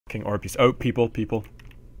King or a piece. Oh, people.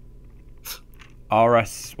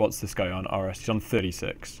 RS, what's this guy on? RS, he's on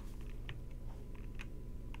 36.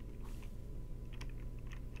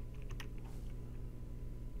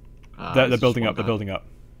 They're building up, they're building up.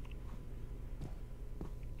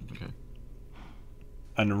 Okay.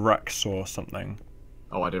 And Rex saw something.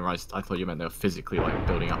 Oh, I didn't realize. I thought you meant they were physically like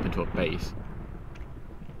building up into a base.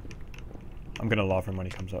 I'm gonna lava him when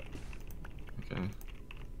he comes up. Okay.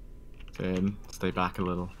 Then stay back a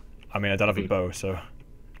little. I mean, I don't have a bow, so...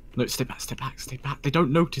 No, stay back, stay back, stay back. They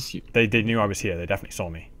don't notice you. They knew I was here. They definitely saw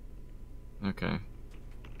me. Okay.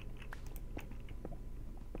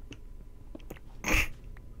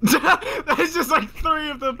 There's just like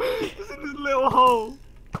 3 of them just in this little hole.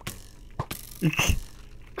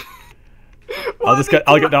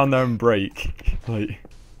 I'll get down there and break. Like...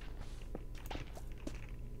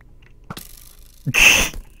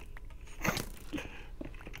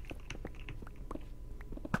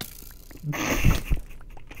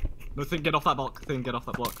 No, Thing, get off that block. Thing, get off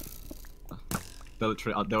that block. They were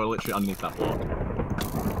literally underneath that block.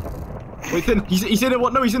 Wait, Thing, he's in it.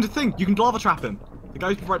 What? No, he's in the Thing. You can lava trap him. The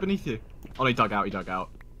guy's right beneath you. Oh, no, he dug out. He dug out.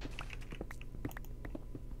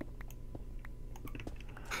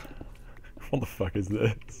 What the fuck is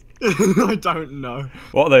this? I don't know.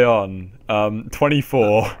 What are they on?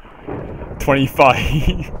 24,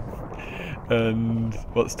 25, and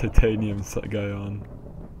what's Titanium's guy on?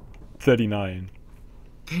 39.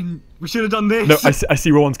 Then we should have done this. No, I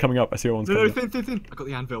see where one's coming up. I see where one's coming up. Thin. I got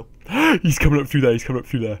the anvil. He's coming up through there. He's coming up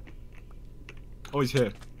through there. Oh, he's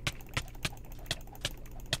here.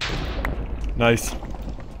 Nice.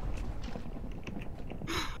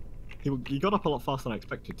 He got up a lot faster than I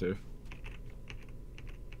expected to.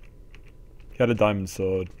 He had a diamond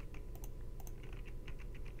sword.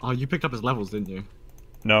 Oh, you picked up his levels, didn't you?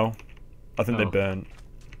 No, I think they burnt.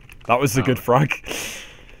 That was a good frag.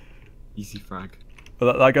 Easy frag.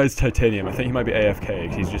 But that guy's Titanium. I think he might be AFK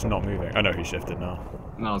because he's just not moving. I know he's shifted now.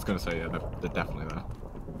 No, I was gonna say, yeah, they're definitely there.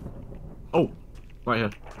 Oh, right here.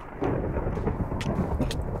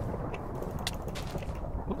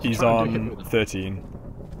 He's on 13.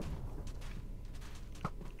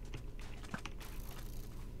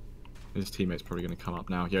 His teammate's probably gonna come up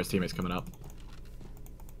now. Yeah, his teammate's coming up.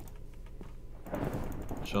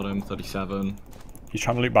 Shot him, 37. He's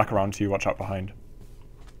trying to loop back around to you. Watch out behind.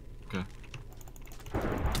 Okay.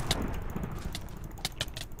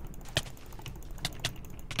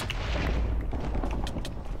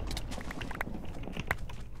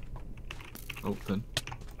 Oh, Thin.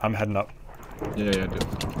 I'm heading up. Yeah, do it.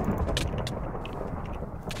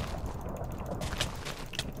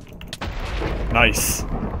 Nice.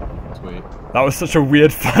 Sweet. That was such a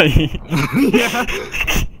weird fight. Yeah.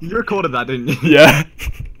 You recorded that, didn't you? Yeah.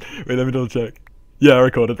 Wait, let me double check. Yeah, I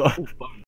recorded that. Oh,